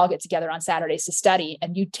place. Like we'd all get together on Saturdays to study,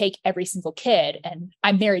 and you'd take every single kid. And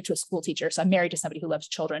I'm married to a school teacher, so I'm married to somebody who loves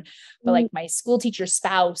children, but like my school teacher's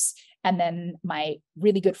spouse, and then my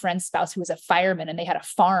really good friend's spouse who was a fireman, and they had a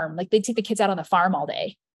farm. Like they'd take the kids out on the farm all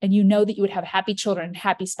day, and that you would have happy children and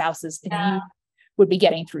happy spouses, and you would be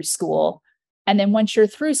getting through school. And then once you're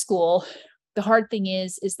through school, the hard thing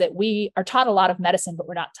is that we are taught a lot of medicine, but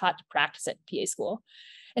we're not taught to practice it in PA school.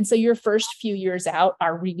 And so your first few years out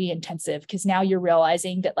are really intensive because now you're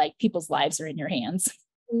realizing that like people's lives are in your hands.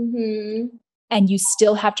 Mm-hmm. And you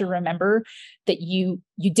still have to remember that you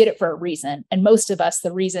did it for a reason. And most of us,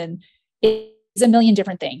 the reason is a million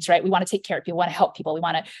different things, right? We want to take care of people, we want to help people,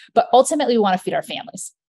 but ultimately we want to feed our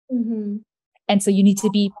families. Mm-hmm. And so you need to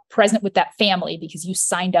be present with that family because you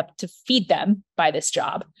signed up to feed them by this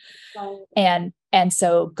job. Right. And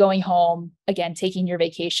so going home, again, taking your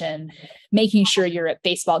vacation, making sure you're at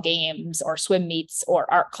baseball games or swim meets or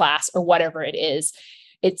art class or whatever it is.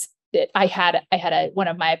 I had one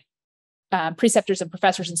of my preceptors and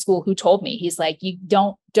professors in school who told me, he's like, you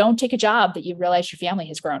don't take a job that you realize your family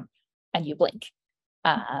has grown and you blink.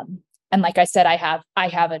 And like I said, I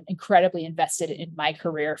have an incredibly invested in my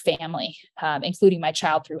career family, including my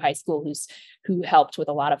child through high school, who helped with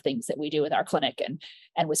a lot of things that we do with our clinic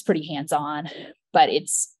and was pretty hands-on. But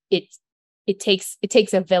it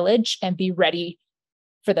takes a village, and be ready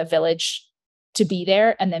for the village to be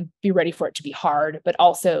there, and then be ready for it to be hard, but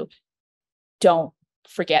also don't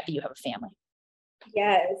forget that you have a family.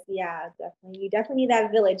 Yes, yeah, definitely. You definitely need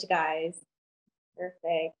that village, guys.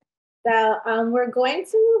 Perfect. So we're going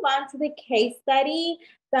to move on to the case study.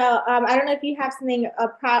 So I don't know if you have something, a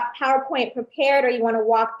PowerPoint prepared, or you want to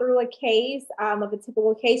walk through a case of a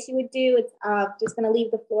typical case you would do. It's just going to leave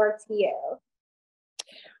the floor to you.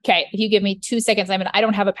 Okay, if you give me 2 seconds, I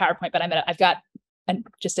don't have a PowerPoint, but I've got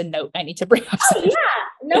just a note I need to bring up. Oh, yeah,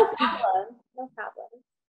 no problem. No problem.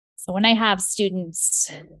 So when I have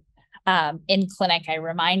students in clinic, I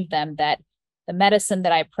remind them that the medicine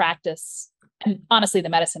that I practice, and honestly, the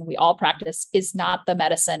medicine we all practice, is not the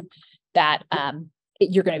medicine that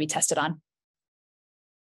you're going to be tested on.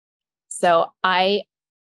 So I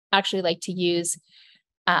actually like to use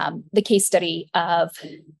the case study of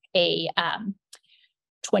a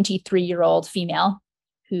 23-year-old female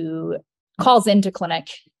who calls into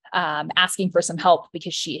clinic asking for some help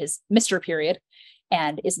because she has missed her period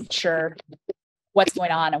and isn't sure what's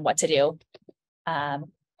going on and what to do.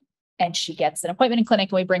 And she gets an appointment in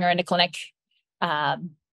clinic, and we bring her into clinic,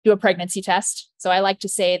 do a pregnancy test. So I like to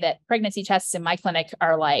say that pregnancy tests in my clinic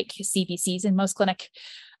are like CBCs in most clinic.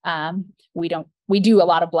 We do a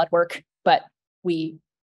lot of blood work, but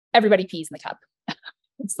everybody pees in the cup.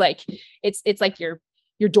 It's like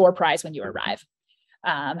your door prize when you arrive.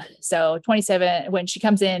 So 27, when she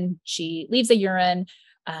comes in, she leaves the urine.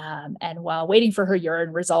 And while waiting for her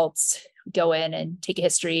urine results, go in and take a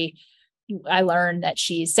history. I learned that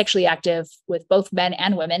she's sexually active with both men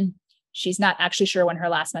and women. She's not actually sure when her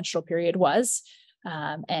last menstrual period was.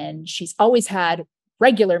 And she's always had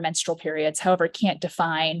regular menstrual periods, however, can't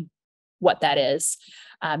define what that is.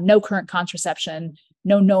 No current contraception,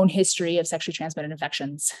 no known history of sexually transmitted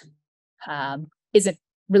infections, isn't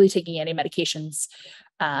really taking any medications,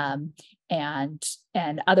 and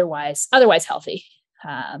otherwise healthy.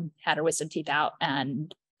 Had her wisdom teeth out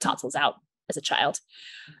and tonsils out as a child.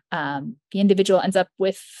 The individual ends up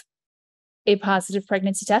with a positive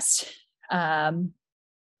pregnancy test. And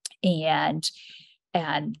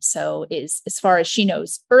so is, as far as she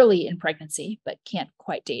knows, early in pregnancy, but can't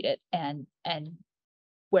quite date it. And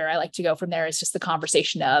where I like to go from there is just the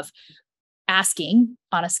conversation of asking,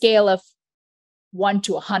 on a scale of 1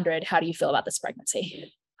 to 100, how do you feel about this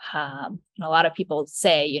pregnancy? And a lot of people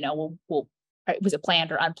say, was it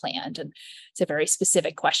planned or unplanned? And it's a very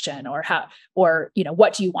specific question, or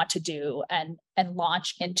what do you want to do, and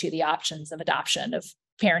launch into the options of adoption, of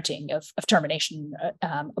parenting, of termination,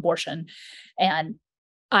 abortion. And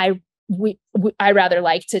I rather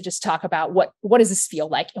like to just talk about what does this feel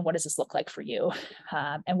like, and what does this look like for you?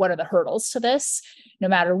 And what are the hurdles to this, no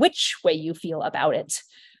matter which way you feel about it.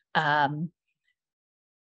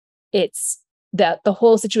 It's that the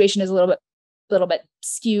whole situation is a little bit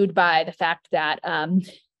skewed by the fact that,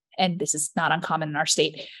 and this is not uncommon in our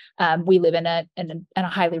state, we live in a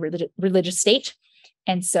highly religious state.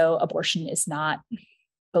 And so abortion is not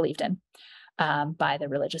believed in by the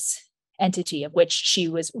religious entity of which she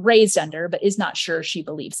was raised under, but is not sure she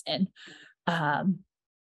believes in. And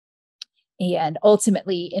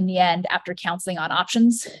ultimately, in the end, after counseling on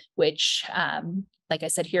options, which, like I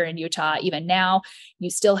said, here in Utah, even now, you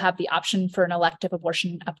still have the option for an elective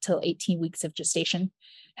abortion up till 18 weeks of gestation.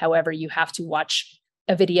 However, you have to watch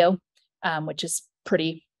a video, which is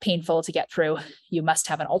pretty painful to get through. You must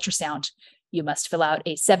have an ultrasound. You must fill out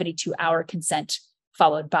a 72-hour consent,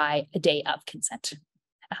 followed by a day of consent.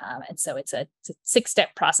 And so it's a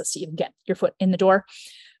 6-step process to even get your foot in the door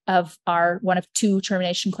of our one of 2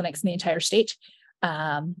 termination clinics in the entire state.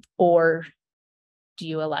 Or do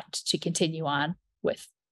you elect to continue on with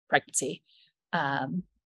pregnancy?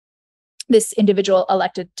 This individual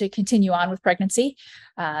elected to continue on with pregnancy.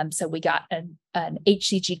 So we got an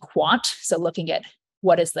HCG quant. So looking at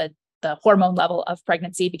what is the hormone level of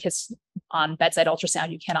pregnancy, because on bedside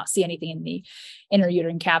ultrasound, you cannot see anything in the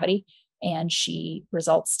intrauterine cavity. And she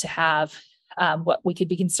results to have what we could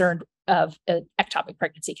be concerned of an ectopic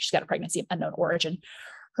pregnancy. She's got a pregnancy of unknown origin.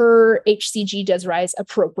 Her HCG does rise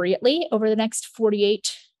appropriately over the next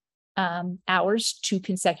 48 hours to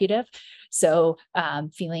consecutive. So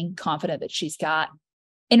feeling confident that she's got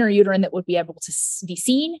intrauterine that would be able to be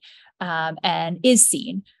seen, and is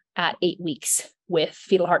seen at 8 weeks with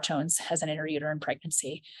fetal heart tones as an intrauterine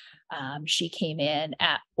pregnancy. She came in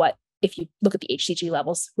at what, if you look at the HCG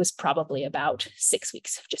levels, was probably about 6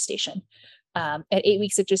 weeks of gestation. At 8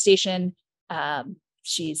 weeks of gestation,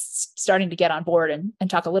 she's starting to get on board and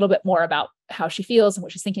talk a little bit more about how she feels and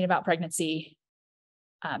what she's thinking about pregnancy,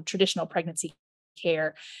 traditional pregnancy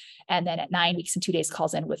care. And then at 9 weeks and 2 days,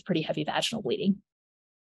 calls in with pretty heavy vaginal bleeding.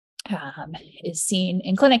 Is seen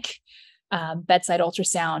in clinic, bedside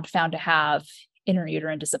ultrasound, found to have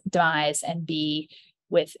intrauterine demise and be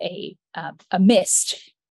with a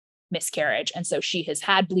missed miscarriage. And so she has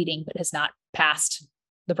had bleeding, but has not passed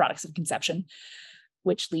the products of conception,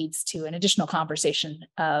 which leads to an additional conversation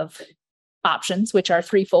of options, which are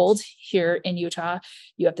threefold here in Utah.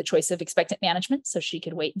 You have the choice of expectant management. So she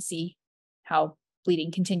could wait and see how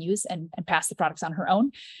bleeding continues and pass the products on her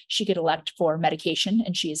own. She could elect for medication,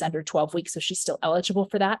 and she is under 12 weeks. So she's still eligible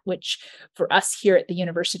for that, which for us here at the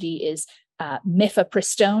university is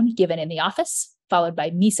mifepristone given in the office, followed by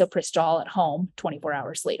misoprostol at home 24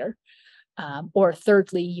 hours later. Or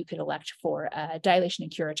thirdly, you could elect for dilation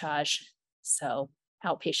and curettage, so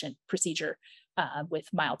outpatient procedure with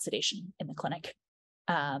mild sedation in the clinic.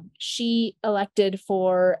 She elected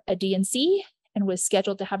for a D&C and was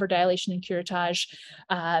scheduled to have her dilation and curettage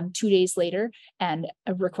 2 days later, and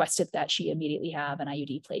requested that she immediately have an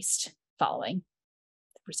IUD placed following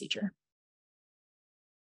the procedure.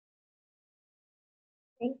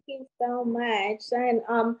 Thank you so much. And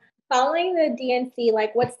following the DNC,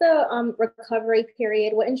 like what's the recovery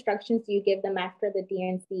period? What instructions do you give them after the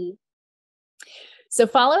DNC? So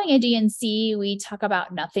following a DNC, we talk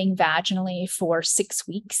about nothing vaginally for 6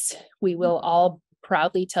 weeks. We will all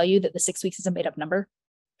proudly tell you that the 6 weeks is a made-up number.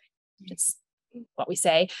 It's what we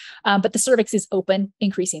say. But the cervix is open,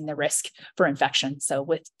 increasing the risk for infection. So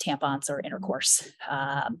with tampons or intercourse,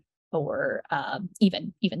 or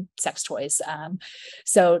even sex toys.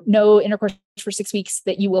 So no intercourse for 6 weeks.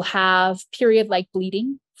 That you will have period-like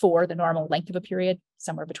bleeding for the normal length of a period,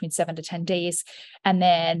 somewhere between 7 to 10 days. And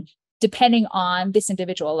then depending on this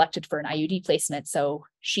individual elected for an IUD placement. So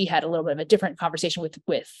she had a little bit of a different conversation with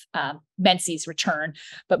menses return,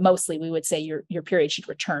 but mostly we would say your period should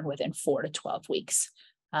return within 4 to 12 weeks.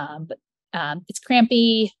 But it's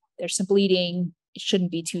crampy, there's some bleeding, it shouldn't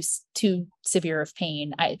be too severe of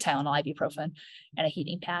pain. Tylenol, ibuprofen, and a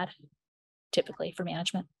heating pad, typically for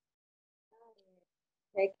management.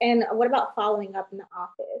 And what about following up in the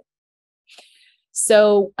office?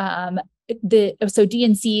 So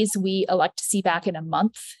DNCs, we elect to see back in a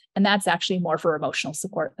month, and that's actually more for emotional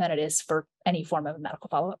support than it is for any form of medical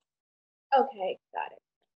follow-up. Okay, got it.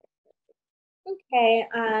 Okay,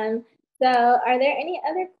 so are there any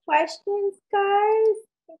other questions, guys?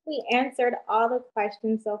 I think we answered all the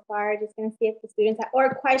questions so far. Just gonna see if the students have,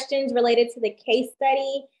 or questions related to the case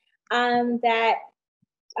study that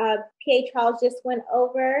PA Charles just went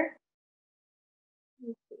over. Let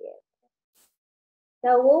me see it.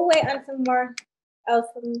 So we'll wait on some more. Oh,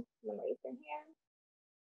 some raise their hand.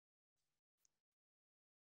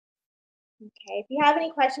 Okay, if you have any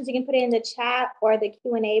questions, you can put it in the chat or the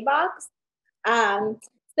Q&A box.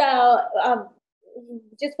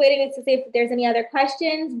 Just waiting to see if there's any other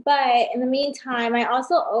questions. But in the meantime, I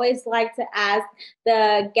also always like to ask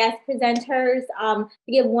the guest presenters to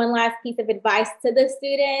give one last piece of advice to the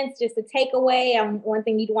students, just a takeaway, one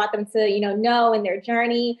thing you'd want them to know in their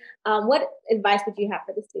journey. What advice would you have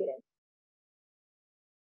for the students?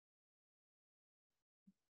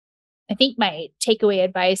 I think my takeaway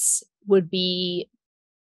advice would be,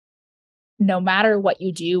 no matter what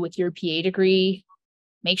you do with your PA degree,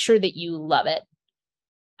 make sure that you love it,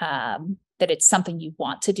 that it's something you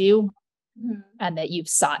want to do, and that you've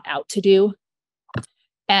sought out to do.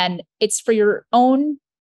 And it's for your own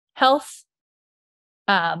health,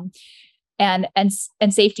 and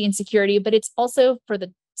safety and security, but it's also for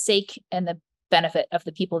the sake and the benefit of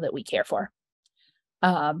the people that we care for.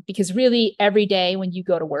 Because really every day when you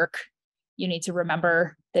go to work, you need to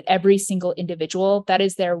remember that every single individual, that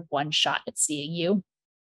is their one shot at seeing you.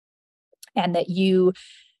 And that you,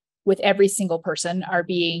 with every single person, are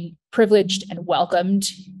being privileged and welcomed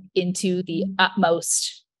into the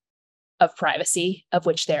utmost of privacy of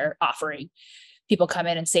which they're offering. People come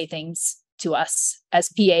in and say things to us as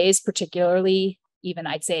PAs, particularly, even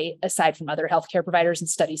I'd say aside from other healthcare providers, and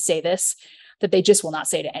studies say this, that they just will not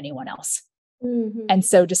say to anyone else. Mm-hmm. And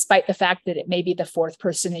so despite the fact that it may be the fourth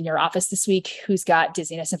person in your office this week who's got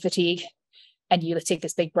dizziness and fatigue, and you take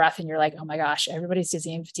this big breath and you're like, oh my gosh, everybody's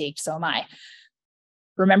dizzy and fatigued, so am I.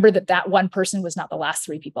 Remember that one person was not the last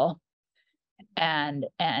three people, and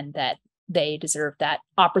that they deserve that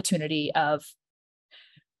opportunity of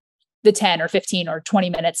the 10 or 15 or 20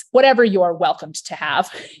 minutes, whatever you're welcomed to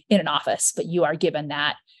have in an office, but you are given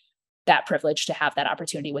that privilege to have that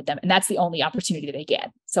opportunity with them. And that's the only opportunity they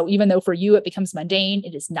get. So even though for you it becomes mundane,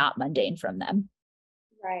 it is not mundane from them.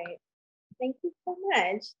 Right. Thank you so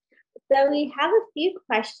much. So we have a few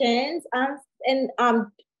questions.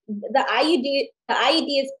 The IUD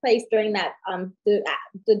is placed during that the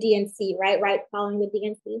DNC, right? Following the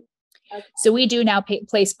DNC. Okay. So we do now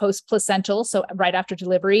place post-placental, so right after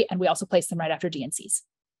delivery, and we also place them right after DNCs.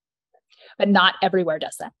 But not everywhere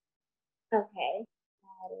does that. Okay.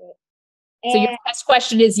 Got it. So your next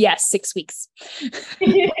question is yes, 6 weeks.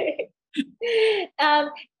 This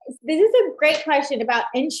is a great question about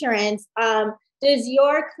insurance. Does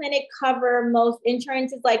your clinic cover most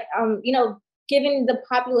insurances? Like, given the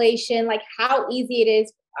population, like how easy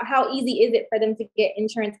is it for them to get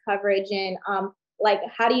insurance coverage, and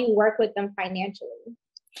how do you work with them financially?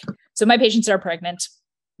 So my patients are pregnant.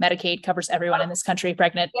 Medicaid covers everyone in this country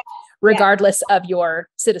pregnant, regardless of your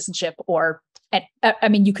citizenship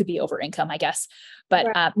you could be over income, I guess, but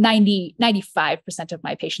 95% of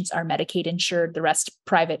my patients are Medicaid insured, the rest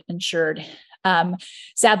private insured.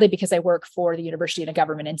 Sadly, because I work for the university and a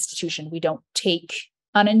government institution, we don't take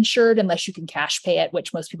uninsured unless you can cash pay it,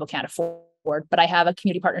 which most people can't afford. But I have a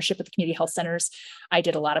community partnership with the community health centers. I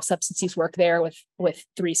did a lot of substance use work there with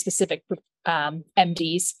 3 specific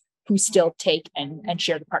MDs who still take and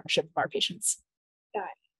share the partnership of our patients. Got it.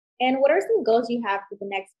 And what are some goals you have for the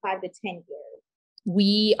next 5 to 10 years?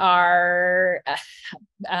 We are,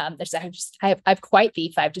 I have quite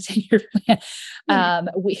the 5 to 10 year plan.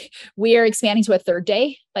 We are expanding to a third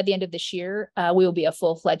day by the end of this year. We will be a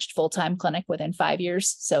full-fledged full-time clinic within 5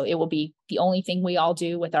 years. So it will be the only thing we all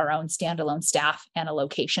do with our own standalone staff and a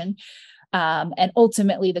location. And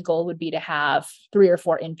ultimately the goal would be to have 3 or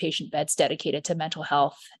 4 inpatient beds dedicated to mental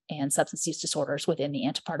health and substance use disorders within the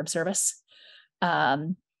antepartum service.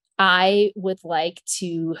 I would like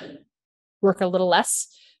to work a little less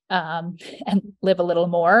and live a little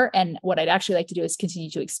more. And what I'd actually like to do is continue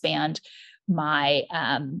to expand my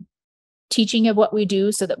teaching of what we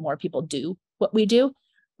do so that more people do what we do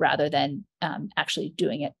rather than actually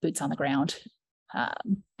doing it boots on the ground.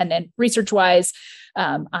 And then research-wise,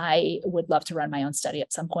 I would love to run my own study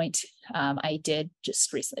at some point. I did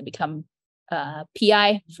just recently become a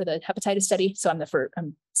PI for the hepatitis study. So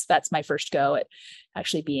that's my first go at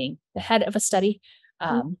actually being the head of a study.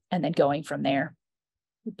 And then going from there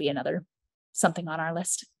would be another something on our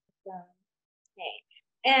list.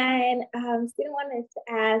 Okay. And student wanted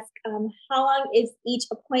to ask, how long is each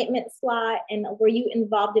appointment slot, and were you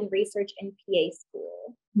involved in research in PA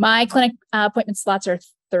school? My clinic appointment slots are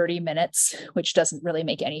 30 minutes, which doesn't really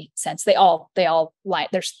make any sense. They all lie.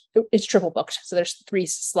 It's triple booked. So there's 3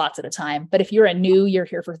 slots at a time. But if you're you're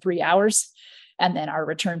here for 3 hours, and then our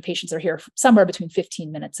return patients are here somewhere between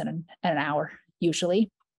 15 minutes and an hour. Usually,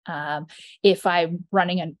 if I'm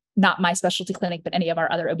running not my specialty clinic, but any of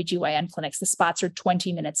our other OBGYN clinics, the spots are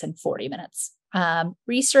 20 minutes and 40 minutes.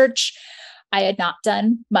 Research, I had not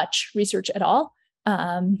done much research at all.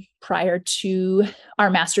 Prior to our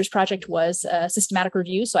master's project was a systematic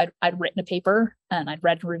review. So I'd written a paper and I'd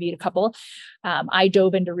read and reviewed a couple. I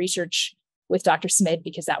dove into research with Dr. Smid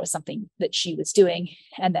because that was something that she was doing.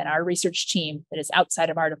 And then our research team that is outside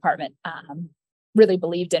of our department really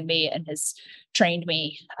believed in me and has trained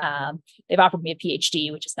me. They've offered me a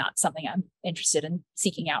PhD, which is not something I'm interested in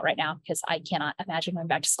seeking out right now because I cannot imagine going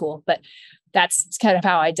back to school. But that's kind of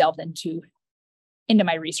how I delved into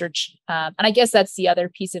my research. And I guess that's the other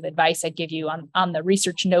piece of advice I'd give you on the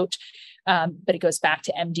research note. But it goes back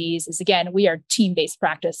to MDs is, again, we are team-based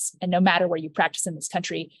practice. And no matter where you practice in this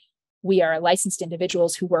country, we are licensed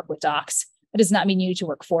individuals who work with docs. It does not mean you need to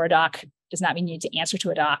work for a doc. It does not mean you need to answer to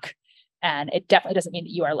a doc. And it definitely doesn't mean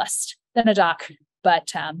that you are less than a doc.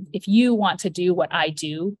 But if you want to do what I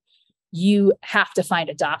do, you have to find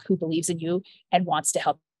a doc who believes in you and wants to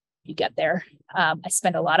help you get there. I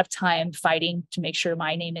spend a lot of time fighting to make sure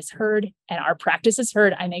my name is heard and our practice is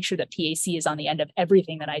heard. I make sure that PAC is on the end of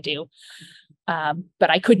everything that I do. But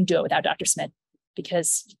I couldn't do it without Dr. Smith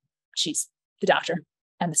because she's the doctor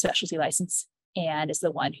and the specialty license and is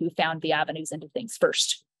the one who found the avenues into things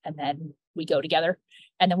first. And then we go together.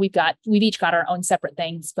 And then we've each got our own separate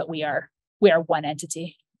things, but we are one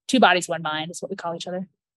entity. 2 bodies, 1 mind is what we call each other.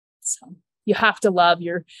 So you have to love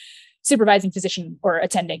your supervising physician or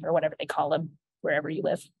attending or whatever they call them, wherever you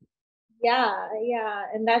live. Yeah.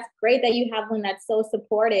 And that's great that you have one that's so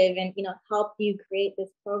supportive and, help you create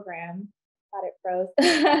this program. Got it, pros.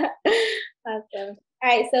 Awesome. All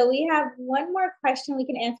right. So we have one more question we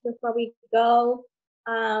can answer before we go.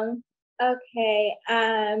 Okay.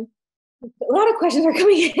 A lot of questions are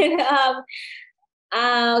coming in.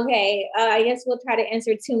 Okay. I guess we'll try to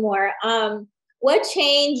answer 2 more. What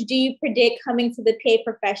change do you predict coming to the PA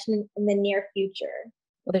profession in the near future?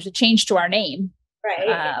 Well, there's a change to our name.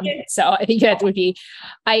 Right. So I think that would be,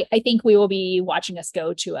 I think we will be watching us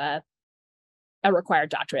go to a required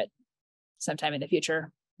doctorate sometime in the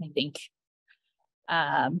future. I think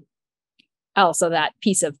also that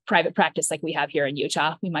piece of private practice like we have here in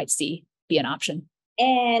Utah, we might see be an option.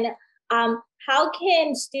 And how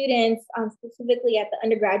can students, specifically at the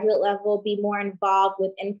undergraduate level, be more involved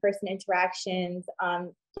with in-person interactions,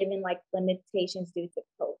 given limitations due to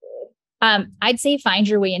COVID? I'd say find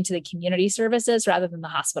your way into the community services rather than the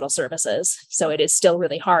hospital services. So it is still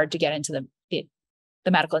really hard to get into the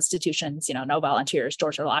medical institutions. No volunteers,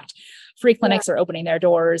 doors are locked. Free clinics are opening their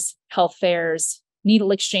doors, health fairs,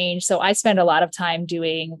 needle exchange. So I spend a lot of time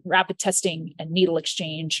doing rapid testing and needle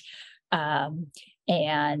exchange.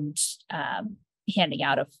 And handing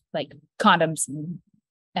out of condoms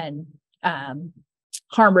and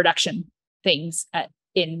harm reduction things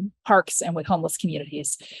in parks and with homeless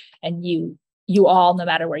communities. And you all, no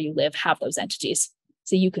matter where you live, have those entities.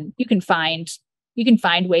 So you can find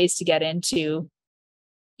ways to get into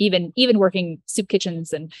even working soup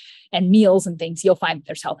kitchens and meals and things. You'll find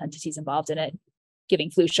there's health entities involved in it, giving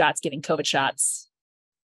flu shots, giving COVID shots.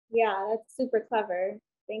 Yeah, that's super clever.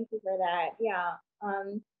 Thank you for that. Yeah.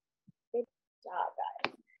 Good job,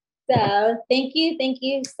 guys. So thank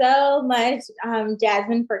you so much,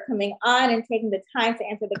 Jasmin, for coming on and taking the time to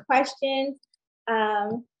answer the questions.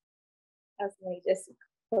 Let me just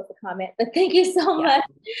post a comment, but thank you so much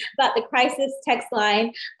about the crisis text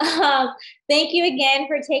line. Thank you again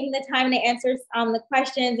for taking the time to answer the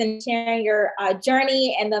questions and sharing your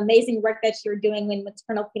journey and the amazing work that you're doing in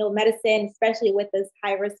maternal fetal medicine, especially with this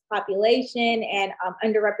high-risk population and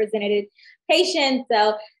underrepresented patients.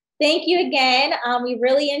 So thank you again. We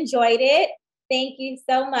really enjoyed it. Thank you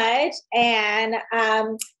so much. And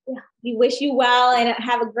we wish you well and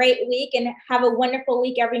have a great week and have a wonderful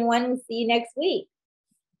week, everyone. We'll see you next week.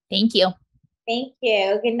 Thank you. Thank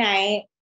you. Good night.